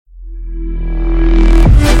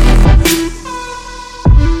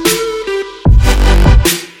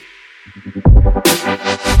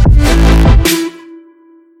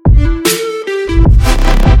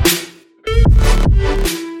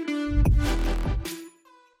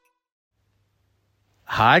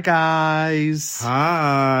Hi, guys.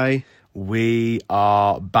 Hi. We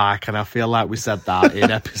are back, and I feel like we said that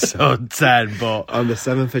in episode 10, but... On the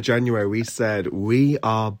 7th of January, we said, we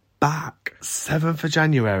are back. 7th of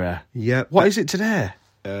January? Yep. What is it today?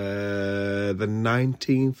 The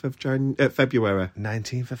 19th of February.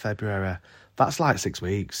 19th of February. That's like 6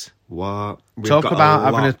 weeks. What? Talk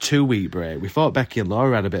about having a 2-week break. We thought Becky and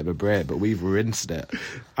Laura had a bit of a break, but we've rinsed it.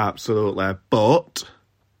 Absolutely. But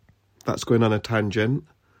that's going on a tangent.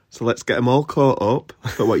 So let's get them all caught up.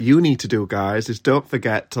 But what you need to do, guys, is don't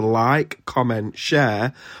forget to like, comment,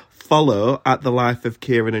 share, follow at The Life of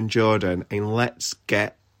Kieran and Jordan, and let's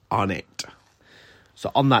get on it.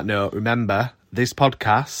 So on that note, remember, this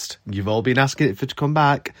podcast, you've all been asking it for to come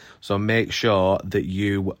back, so make sure that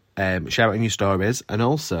you share it in your stories. And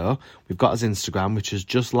also, we've got us Instagram, which is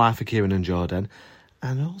just Life of Kieran and Jordan.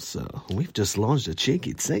 And also, we've just launched a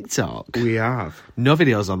cheeky TikTok. We have. No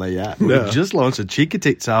videos on there yet. No. We've just launched a cheeky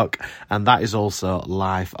TikTok, and that is also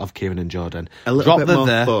Life of Kieran and Jordan. A little bit more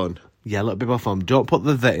fun. Yeah, a little bit more fun. Don't put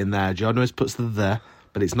the in there. Jordan always puts the,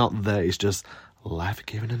 but it's not it's just Life of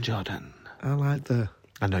Kieran and Jordan. I like the...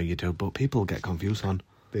 I know you do, but people get confused on.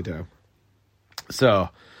 They do. So,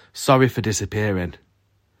 sorry for disappearing.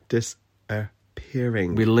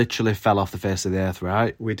 Disappearing. We literally fell off the face of the earth,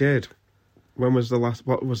 right? We did. What was the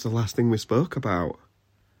last thing we spoke about?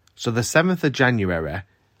 So the 7th of January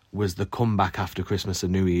was the comeback after Christmas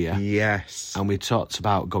and New Year. Yes. And we talked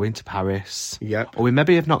about going to Paris. Yep. Or we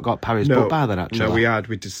maybe have not got Paris booked by then, actually. No, we had.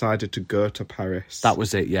 We decided to go to Paris. That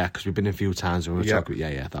was it, yeah, because we've been a few times when we were talking.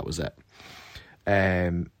 Yeah, that was it.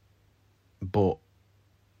 But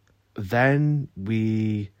then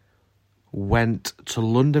we went to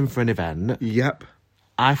London for an event. Yep.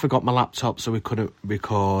 I forgot my laptop, so we couldn't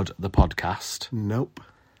record the podcast. Nope.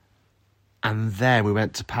 And then we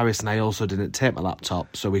went to Paris, and I also didn't take my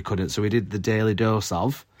laptop, so we couldn't. So we did the Daily Dose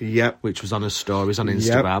of, yep, which was on his stories on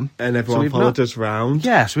Instagram. Yep. And everyone followed us round.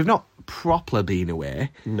 Yeah, so we've not properly been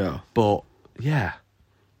away. No. But, yeah.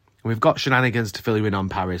 We've got shenanigans to fill you in on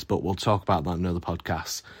Paris, but we'll talk about that in another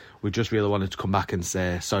podcast. We just really wanted to come back and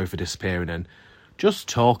say sorry for disappearing and just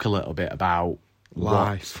talk a little bit about...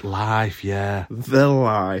 Life, yeah. The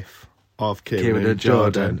life of Kieran and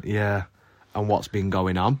Jordan. Yeah. And what's been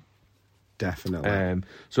going on. Definitely.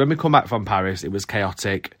 So when we come back from Paris, it was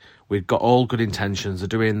chaotic. We'd got all good intentions of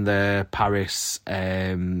doing the Paris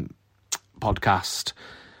podcast.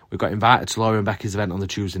 We got invited to Laura and Becky's event on the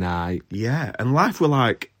Tuesday night. Yeah, and life were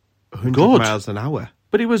like 100 miles an hour.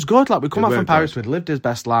 But it was good. Like, we come back from Paris, good. we'd lived his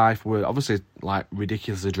best life. We're obviously, like,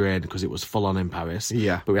 ridiculously drained because it was full on in Paris.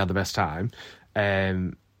 Yeah. But we had the best time.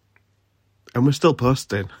 And we're still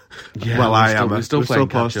posting. Yeah, well, we're still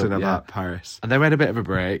posting about Paris. And then we had a bit of a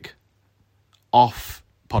break. Off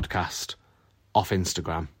podcast. Off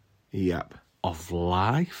Instagram. Yep. Off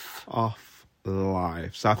life. Off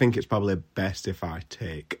life. So I think it's probably best if I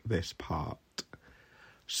take this part.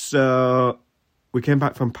 So we came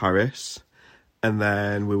back from Paris, and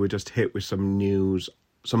then we were just hit with some news,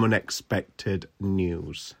 some unexpected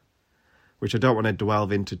news, which I don't want to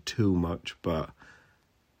delve into too much, but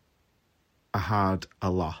I had a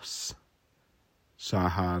loss. So I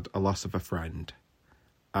had a loss of a friend,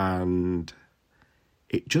 and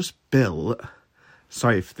it just built...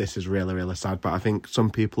 Sorry if this is really, really sad, but I think some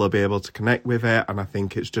people will be able to connect with it, and I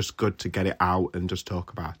think it's just good to get it out and just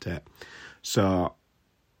talk about it. So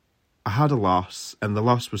I had a loss, and the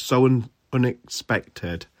loss was so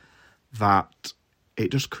unexpected that it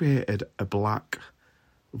just created a black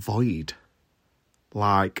void,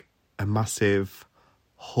 like a massive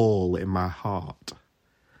hole in my heart.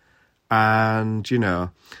 And, you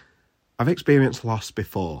know, I've experienced loss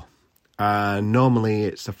before. Normally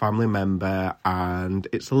it's a family member, and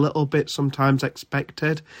it's a little bit sometimes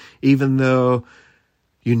expected. Even though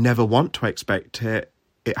you never want to expect it,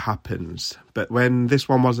 it happens. But when this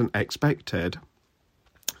one wasn't expected,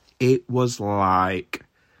 it was like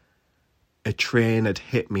a train had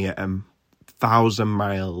hit me at 1,000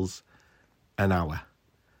 miles an hour.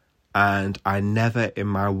 And I never in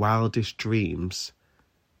my wildest dreams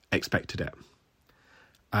expected it.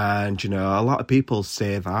 And, you know, a lot of people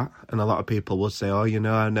say that, and a lot of people will say, oh, you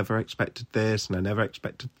know, I never expected this and I never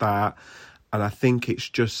expected that. And I think it's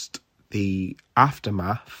just the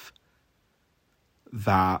aftermath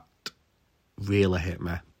that really hit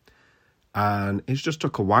me. And it's just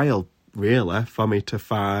took a while, really, for me to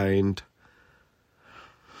find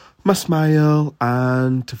my smile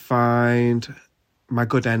and to find my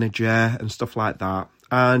good energy and stuff like that.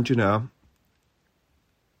 And, you know,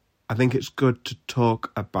 I think it's good to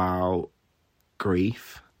talk about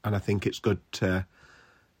grief, and I think it's good to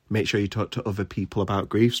make sure you talk to other people about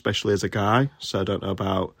grief, especially as a guy. So I don't know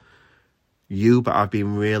about you, but I've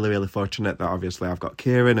been really, really fortunate that obviously I've got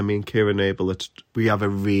Kieran, and me and Kieran are able to, we have a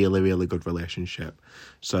really, really good relationship.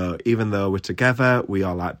 So even though we're together, we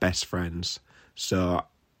are like best friends. So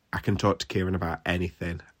I can talk to Kieran about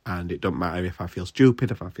anything, and it don't matter if I feel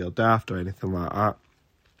stupid, if I feel daft or anything like that.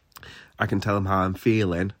 I can tell him how I'm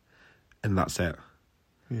feeling, and that's it.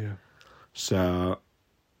 Yeah. So,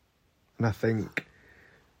 and I think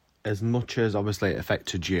as much as obviously it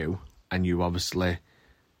affected you, and you obviously,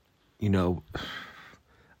 you know,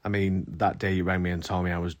 I mean, that day you rang me and told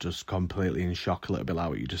me, I was just completely in shock, a little bit like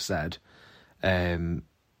what you just said.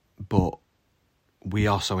 But we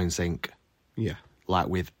are so in sync. yeah. Like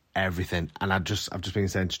with everything. And I've just been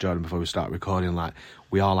saying to Jordan before we start recording, like,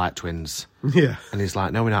 we are like twins. Yeah. And he's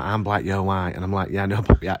like, no, we're not. I'm black, you're white. And I'm like, yeah, no,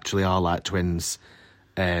 but we actually are like twins.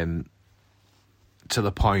 To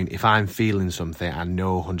the point, if I'm feeling something, I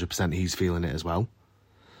know 100% he's feeling it as well.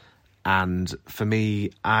 And for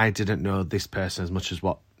me, I didn't know this person as much as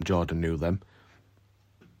what Jordan knew them.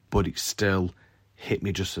 But it still hit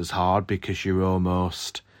me just as hard, because you're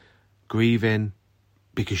almost grieving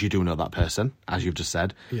because you do know that person, as you've just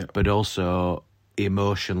said. Yeah. But also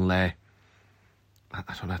emotionally, I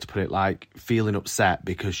don't know how to put it, like feeling upset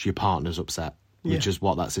because your partner's upset, which is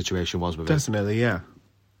what that situation was with us. Definitely, yeah.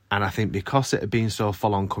 And I think because it had been so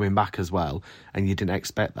full on coming back as well, and you didn't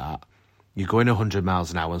expect that, you're going 100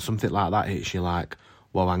 miles an hour and something like that hits you like,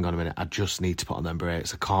 well, hang on a minute, I just need to put on them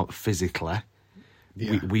brakes. I can't physically.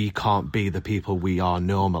 Yeah. We can't be the people we are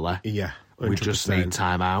normally. Yeah. 100%. We just need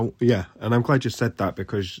time out. Yeah, and I'm glad you said that,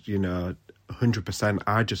 because, you know, 100%,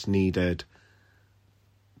 I just needed...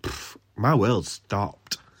 my world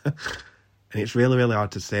stopped. And it's really, really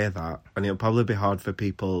hard to say that. And it'll probably be hard for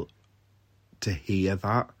people to hear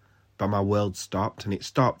that. But my world stopped, and it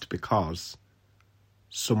stopped because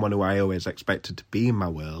someone who I always expected to be in my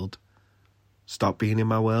world stopped being in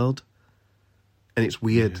my world. And it's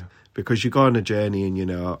weird, because you go on a journey, and, you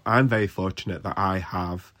know, I'm very fortunate that I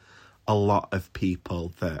have a lot of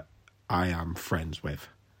people that I am friends with.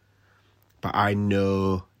 But I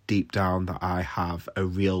know deep down that I have a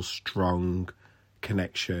real strong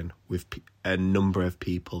connection with a number of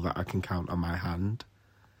people that I can count on my hand.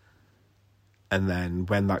 And then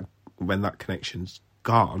when that connection's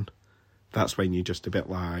gone, that's when you're just a bit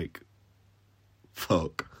like,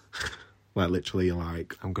 fuck. Like, literally, you're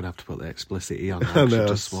like... I'm going to have to put the explicit E on that. I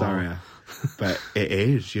know, sorry. But it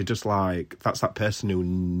is. You're just like, that's that person who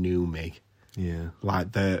knew me. Yeah.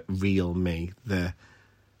 Like, the real me. The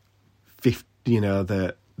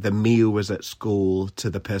me who was at school to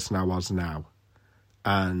the person I was now.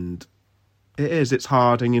 And it's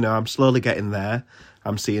hard. And, you know, I'm slowly getting there.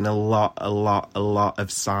 I'm seeing a lot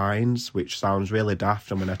of signs, which sounds really daft.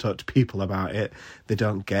 And when I talk to people about it, they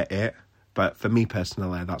don't get it. But for me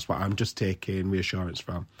personally, that's what I'm just taking reassurance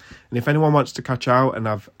from. And if anyone wants to catch out and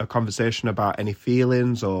have a conversation about any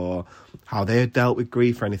feelings or how they dealt with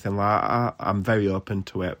grief or anything like that, I'm very open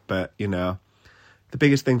to it. But, you know, the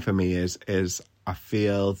biggest thing for me is I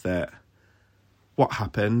feel that what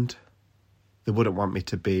happened, they wouldn't want me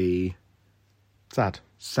to be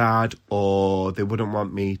sad, or they wouldn't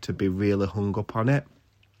want me to be really hung up on it.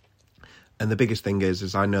 And the biggest thing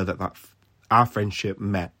is I know that our friendship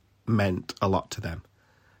meant a lot to them.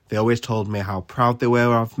 They always told me how proud they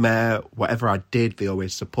were of me. Whatever I did, they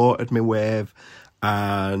always supported me with,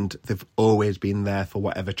 and they've always been there for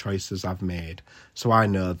whatever choices I've made. So I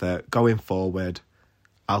know that going forward,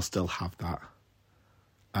 I'll still have that.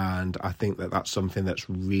 And I think that that's something that's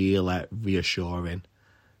really reassuring,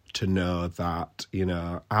 to know that, you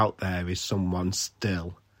know, out there is someone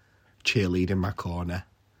still cheerleading my corner.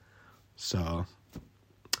 So,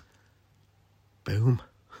 boom.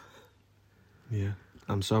 Yeah.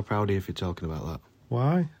 I'm so proud of you for talking about that.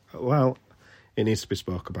 Why? Well, it needs to be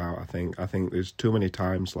spoke about, I think. I think there's too many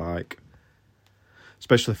times, like,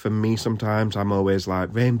 especially for me sometimes, I'm always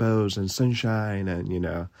like rainbows and sunshine, and, you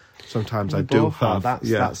know, sometimes I do have...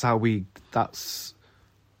 That's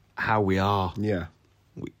how we are. Yeah.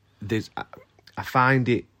 I find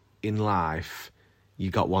it in life,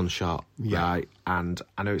 you got one shot, right? And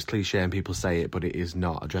I know it's cliche and people say it, but it is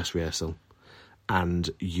not a dress rehearsal. And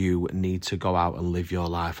you need to go out and live your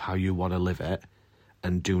life how you want to live it,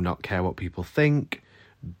 and do not care what people think.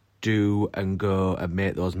 Do and go and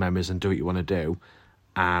make those memories and do what you want to do.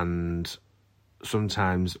 And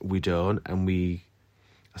sometimes we don't, and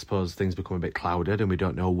I suppose things become a bit clouded and we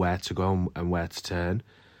don't know where to go and where to turn.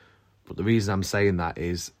 But the reason I'm saying that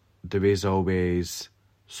is there is always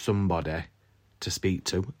somebody to speak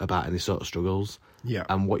to about any sort of struggles. Yeah.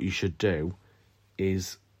 And what you should do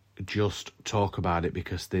is just talk about it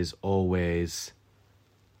because there's always,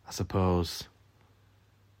 I suppose,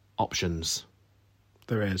 options.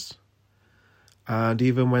 There is. And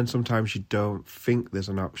even when sometimes you don't think there's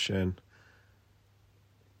an option,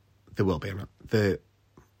 there will be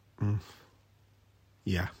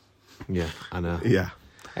Yeah. Yeah, I know. Yeah.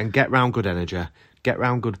 And get round good energy, get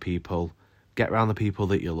round good people, get round the people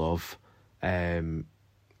that you love.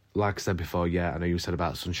 Like I said before, yeah, I know you said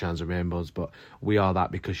about sunshines and rainbows, but we are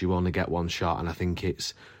that because you only get one shot, and I think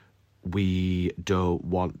we don't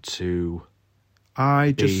want to.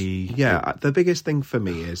 The biggest thing for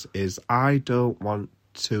me is I don't want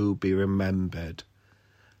to be remembered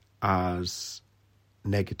as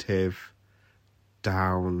negative,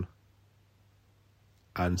 down,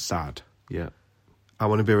 and sad. Yeah. I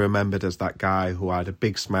want to be remembered as that guy who had a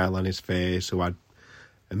big smile on his face, who had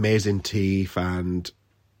amazing teeth, and,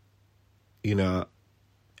 you know,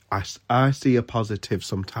 I see a positive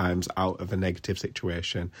sometimes out of a negative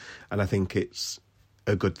situation, and I think it's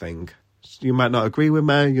a good thing. You might not agree with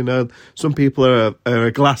me, you know. Some people are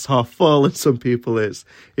a glass half full, and some people it's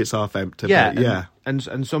half empty. Yeah, but yeah.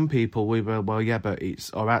 And some people we were, well, yeah, but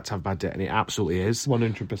it's all right to have a bad day, and it absolutely is.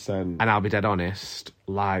 100%. And I'll be dead honest,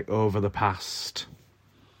 like over the past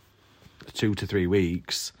 2 to 3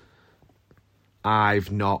 weeks,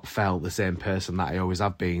 I've not felt the same person that I always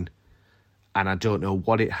have been. And I don't know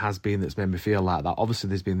what it has been that's made me feel like that. Obviously,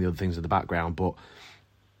 there's been the other things in the background, but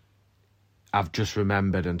I've just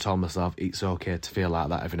remembered and told myself it's okay to feel like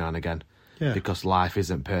that every now and again. Yeah. Because life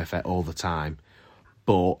isn't perfect all the time.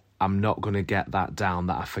 But I'm not going to get that down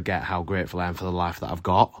that I forget how grateful I am for the life that I've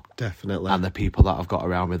got. Definitely. And the people that I've got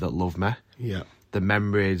around me that love me. Yeah. The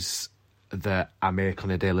memories that I make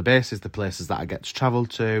on a daily basis, the places that I get to travel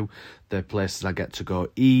to, the places I get to go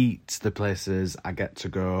eat, the places I get to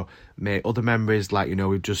go make other memories. Like, you know,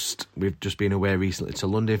 we've just been away recently to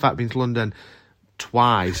London. In fact, been to London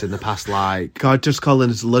twice in the past, like... God, just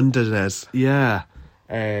calling us Londoners. Yeah.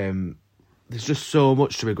 There's just so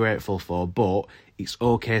much to be grateful for, but it's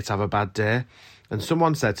okay to have a bad day. And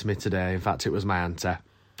someone said to me today, in fact, it was my auntie,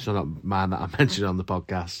 so not mine that I mentioned on the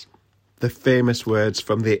podcast. The famous words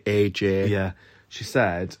from the AJ. Yeah. She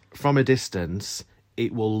said, from a distance,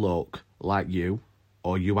 it will look like you,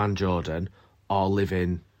 or you and Jordan, are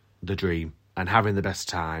living the dream and having the best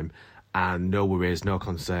time and no worries, no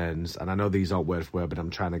concerns. And I know these aren't word for word, but I'm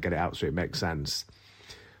trying to get it out so it makes sense.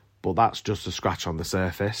 But that's just a scratch on the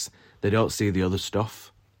surface. They don't see the other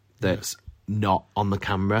stuff that's not on the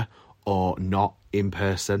camera or not in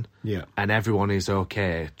person. Yeah. And everyone is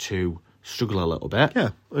okay to struggle a little bit. Yeah,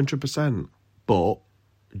 100%. But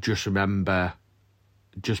just remember,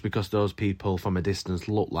 just because those people from a distance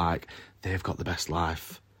look like they've got the best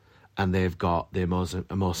life and they've got the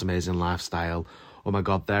most amazing lifestyle. Oh my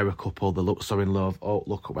God, they're a couple that look so in love. Oh,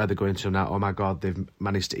 look where they're going to now. Oh my God, they've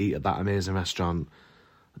managed to eat at that amazing restaurant.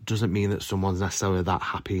 Doesn't mean that someone's necessarily that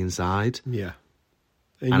happy inside. Yeah.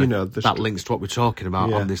 And you know, that links to what we're talking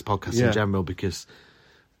about on this podcast in Yeah. general, because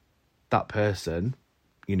that person,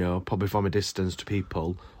 you know, probably from a distance to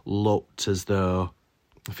people, looked as though...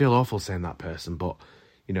 I feel awful saying that person, but,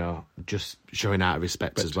 you know, just showing out of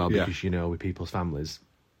respect as well, because, you know, with people's families.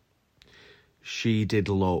 She did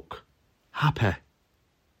look happy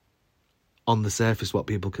on the surface, what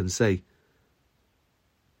people can see.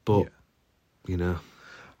 But, you know...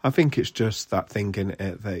 I think it's just that thing in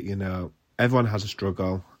it that, you know, everyone has a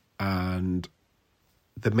struggle, and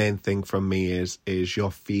the main thing from me is your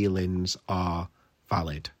feelings are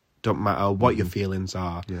valid. Don't matter what your feelings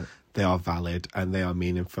are, they are valid and they are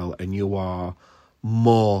meaningful, and you are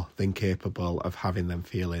more than capable of having them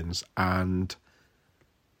feelings. And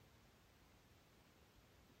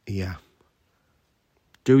yeah.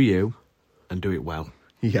 Do you, and do it well.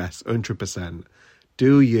 Yes, 100%.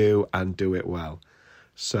 Do you and do it well.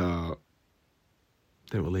 So,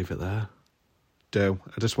 I think we'll leave it there. I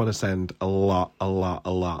just want to send a lot of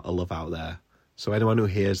love out there. So anyone who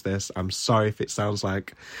hears this, I'm sorry if it sounds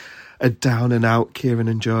like a down and out Kieran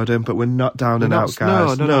and Jordan, but we're not down and out,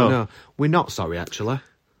 guys. No. We're not sorry, actually.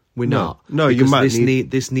 We're not. No, you might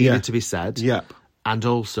this needed to be said. Yep. And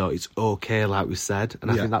also, it's okay, like we said.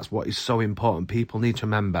 And I think that's what is so important. People need to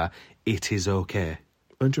remember, it is okay.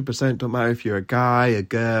 100%. Don't matter if you're a guy, a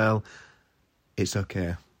girl... It's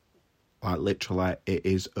okay. Like, literally, it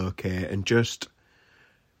is okay. And just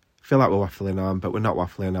feel like we're waffling on, but we're not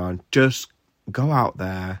waffling on. Just go out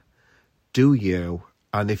there, do you,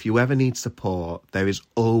 and if you ever need support, there is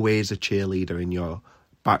always a cheerleader in your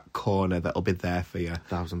back corner that'll be there for you.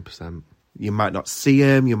 1000%. You might not see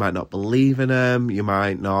him, you might not believe in him, you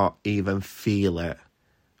might not even feel it,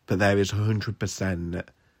 but there is 100%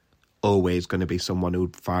 always going to be someone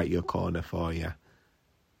who'd fight your corner for you.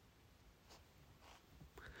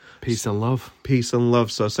 Peace and love. Peace and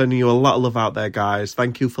love. So sending you a lot of love out there, guys.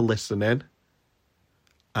 Thank you for listening.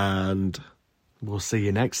 And we'll see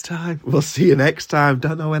you next time. We'll see you next time.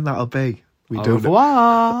 Don't know when that'll be. We Au don't.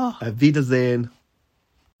 revoir. Auf Wiedersehen.